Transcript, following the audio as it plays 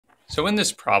So in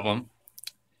this problem,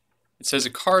 it says a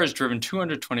car is driven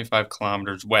 225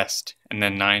 kilometers west and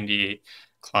then 98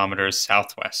 kilometers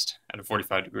southwest at a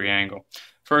 45-degree angle.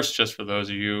 First, just for those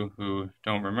of you who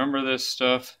don't remember this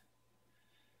stuff,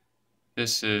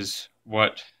 this is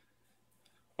what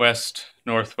west,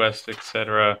 northwest,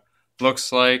 etc.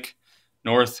 looks like.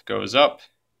 North goes up,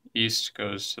 east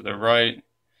goes to the right,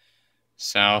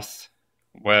 south,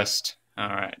 west. All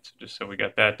right, so just so we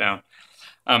got that down.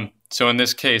 So in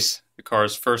this case, the car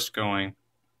is first going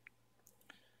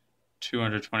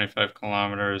 225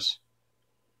 kilometers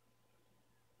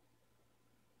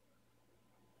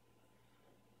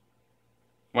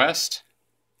west,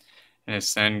 and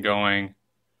it's then going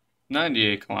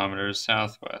 98 kilometers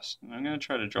southwest. And I'm going to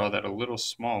try to draw that a little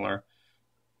smaller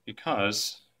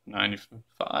because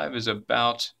 95 is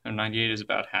about, or 98 is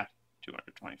about half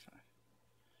 225.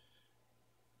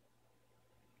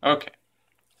 Okay.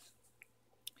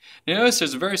 You notice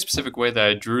there's a very specific way that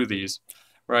I drew these,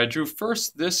 where I drew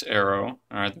first this arrow,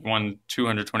 or the one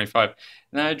 225, and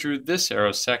then I drew this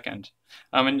arrow second.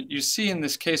 And you see in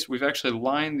this case we've actually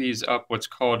lined these up what's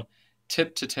called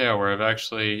tip to tail, where I've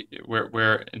actually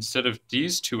where instead of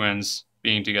these two ends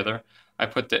being together, I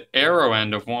put the arrow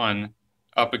end of one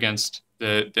up against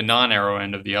the non-arrow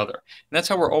end of the other. And that's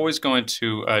how we're always going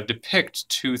to depict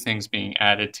two things being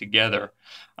added together.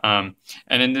 And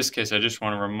in this case, I just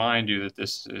want to remind you that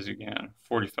this is, again,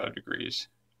 45 degrees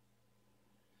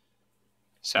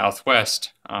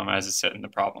southwest, as it's said in the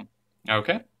problem.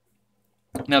 Okay?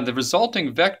 Now, the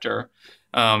resulting vector,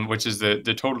 which is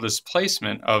the total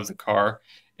displacement of the car,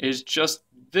 is just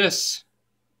this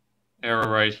arrow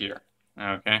right here.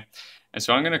 Okay? And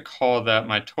so I'm going to call that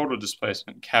my total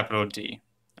displacement, capital D.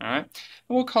 All right? And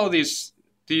we'll call these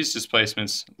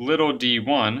displacements little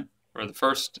d1 for the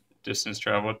first distance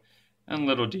traveled and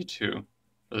little d2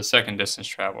 for the second distance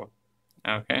traveled.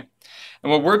 Okay?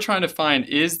 And what we're trying to find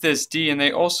is this d, and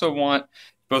they also want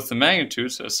both the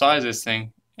magnitude, so the size of this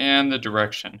thing, and the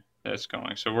direction that it's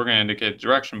going. So we're going to indicate the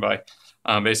direction by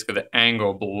basically the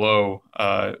angle below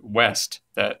west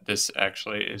that this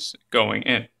actually is going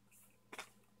in.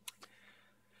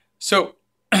 So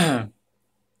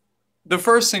the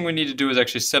first thing we need to do is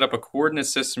actually set up a coordinate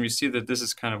system. You see that this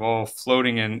is kind of all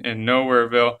floating in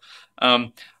Nowhereville.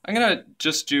 I'm going to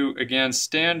just do, again,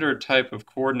 standard type of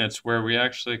coordinates where we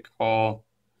actually call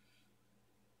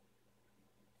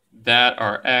that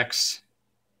our x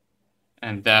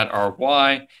and that our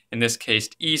y. In this case,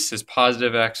 east is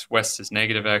positive x, west is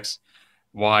negative x,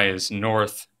 y is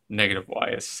north, negative y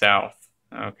is south.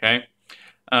 Okay?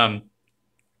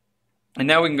 And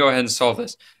now we can go ahead and solve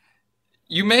this.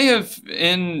 You may have,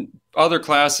 in other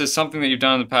classes, something that you've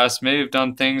done in the past, may have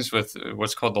done things with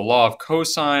what's called the law of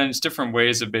cosines, different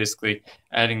ways of basically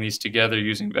adding these together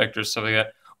using vectors, stuff like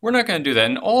that. We're not going to do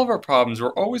that. In all of our problems,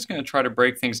 we're always going to try to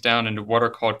break things down into what are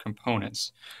called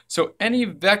components. So any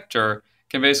vector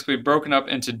can basically be broken up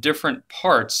into different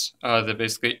parts that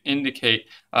basically indicate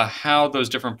how those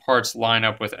different parts line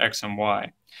up with x and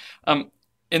y.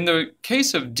 In the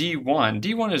case of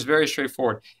D1 is very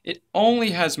straightforward. It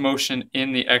only has motion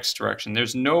in the x direction.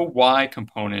 There's no y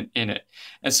component in it.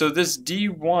 And so this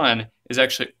D1 is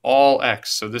actually all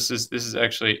x. So this is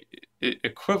actually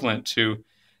equivalent to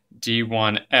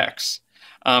D1x.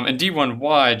 And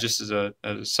D1y, just as a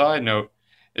side note,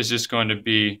 is just going to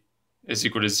be is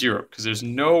equal to 0 because there's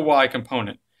no y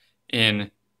component in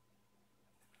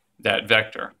that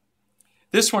vector.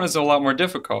 This one is a lot more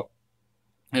difficult.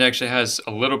 It actually has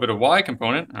a little bit of y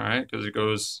component, all right, because it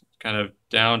goes kind of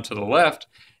down to the left,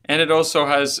 and it also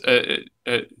has an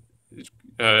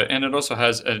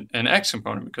x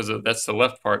component because that's the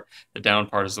left part. The down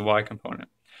part is the y component.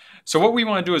 So what we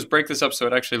want to do is break this up so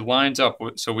it actually lines up,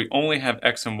 so we only have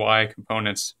x and y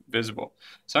components visible.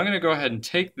 So I'm going to go ahead and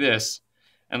take this,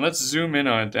 and let's zoom in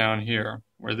on it down here,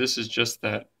 where this is just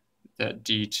that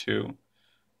d2. All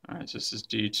right, so this is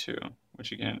d2,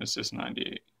 which again is just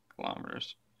 98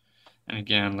 kilometers. And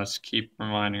again, let's keep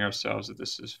reminding ourselves that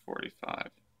this is 45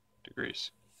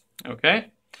 degrees.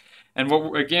 Okay? And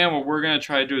what we're going to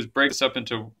try to do is break this up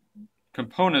into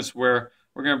components where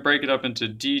we're going to break it up into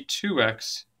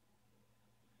d2x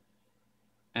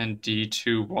and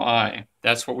d2y.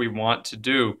 That's what we want to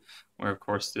do, where of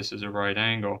course this is a right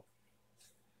angle.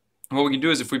 What we can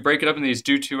do is if we break it up in these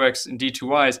d2x and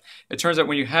d2y's, it turns out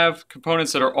when you have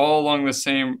components that are all along the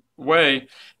same way,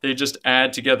 they just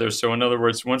add together. So in other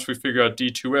words, once we figure out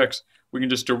d2x, we can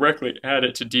just directly add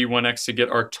it to d1x to get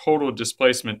our total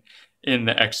displacement in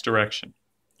the x direction.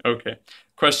 Okay,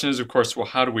 question is, of course, well,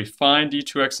 how do we find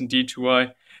d2x and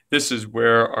d2y? This is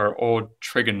where our old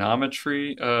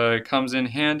trigonometry comes in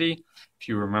handy, if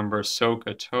you remember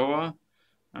SOHCAHTOA.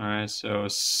 All right, so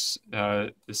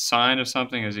the sine of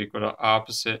something is equal to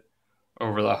opposite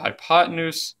over the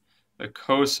hypotenuse. The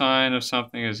cosine of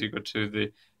something is equal to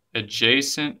the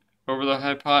adjacent over the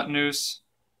hypotenuse.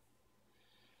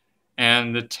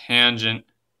 And the tangent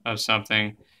of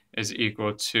something is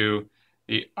equal to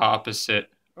the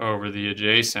opposite over the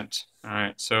adjacent. All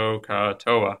right,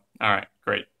 SOHCAHTOA. All right,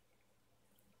 great.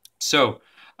 So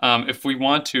if we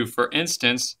want to, for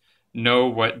instance, know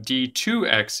what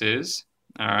d2x is,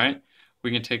 all right,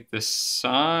 we can take the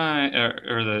sine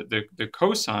or the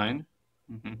cosine,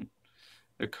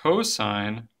 the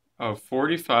cosine of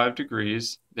 45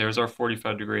 degrees. There's our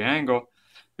 45-degree angle.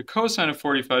 The cosine of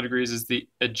 45 degrees is the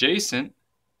adjacent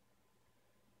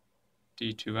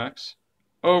d2x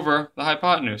over the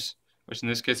hypotenuse, which in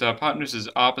this case the hypotenuse is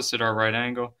opposite our right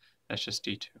angle. That's just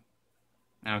d2.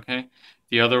 Okay.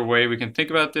 The other way we can think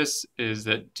about this is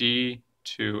that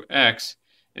d2x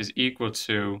is equal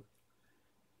to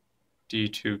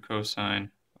d2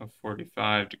 cosine of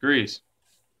 45 degrees.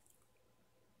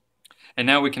 And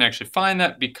now we can actually find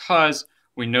that because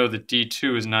we know that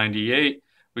d2 is 98.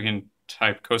 We can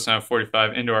type cosine of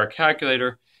 45 into our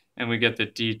calculator, and we get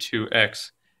that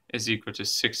d2x is equal to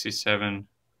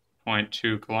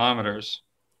 67.2 kilometers.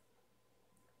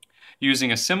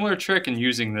 Using a similar trick and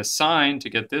using the sine to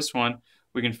get this one,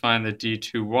 we can find that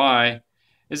d2y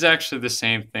is actually the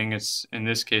same thing. In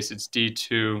this case, it's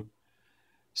d2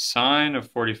 sine of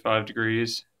 45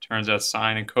 degrees. Turns out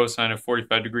sine and cosine of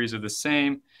 45 degrees are the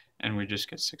same, and we just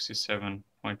get 67.2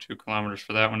 kilometers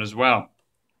for that one as well.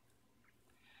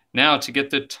 Now, to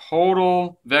get the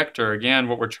total vector, again,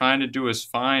 what we're trying to do is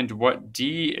find what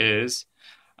d is.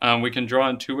 We can draw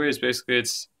in two ways. Basically,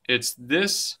 it's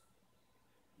this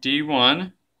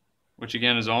d1, which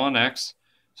again is all in x,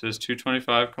 so it's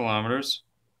 225 kilometers.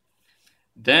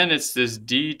 Then it's this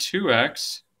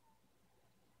d2x,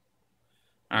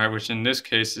 all right, which in this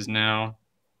case is now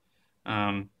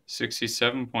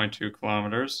 67.2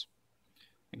 kilometers.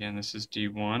 Again, this is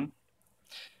d1.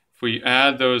 If we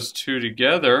add those two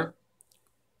together,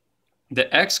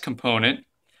 the x component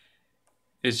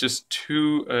is just so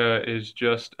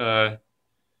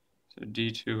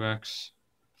d2x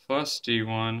plus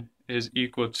d1 is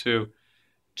equal to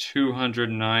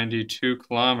 292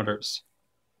 kilometers.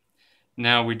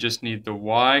 Now we just need the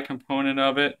y component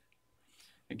of it.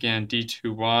 Again,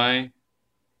 d2y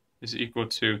is equal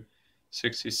to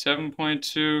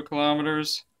 67.2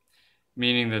 kilometers,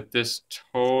 meaning that this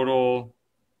total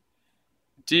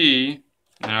d,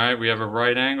 all right, we have a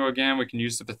right angle again. We can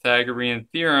use the Pythagorean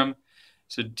theorem.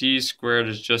 So d squared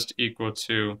is just equal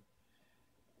to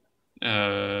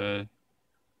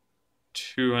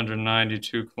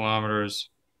 292 kilometers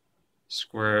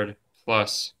squared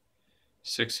plus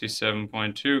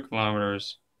 67.2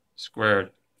 kilometers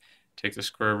squared. Take the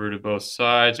square root of both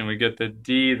sides, and we get that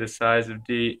d, the size of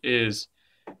d, is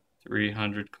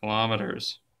 300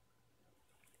 kilometers.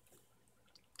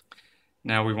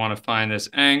 Now we want to find this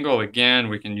angle. Again,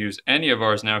 we can use any of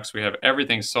ours now because we have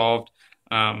everything solved.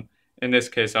 In this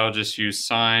case, I'll just use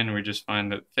sine. We just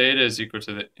find that theta is equal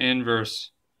to the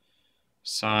inverse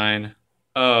sine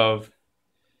of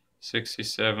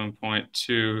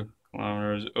 67.2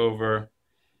 kilometers over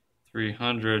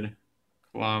 300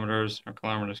 kilometers. Our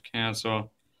kilometers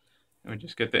cancel. And we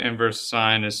just get the inverse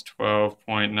sine is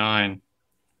 12.9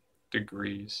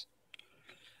 degrees.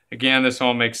 Again, this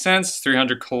all makes sense.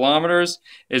 300 kilometers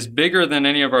is bigger than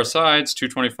any of our sides,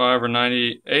 225 or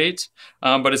 98,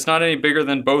 but it's not any bigger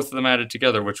than both of them added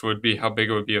together, which would be how big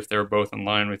it would be if they were both in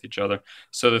line with each other.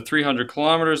 So the 300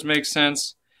 kilometers makes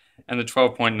sense, and the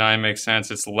 12.9 makes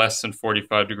sense. It's less than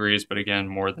 45 degrees, but again,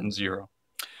 more than 0.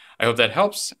 I hope that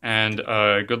helps, and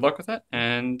good luck with that,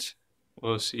 and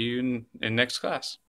we'll see you in next class.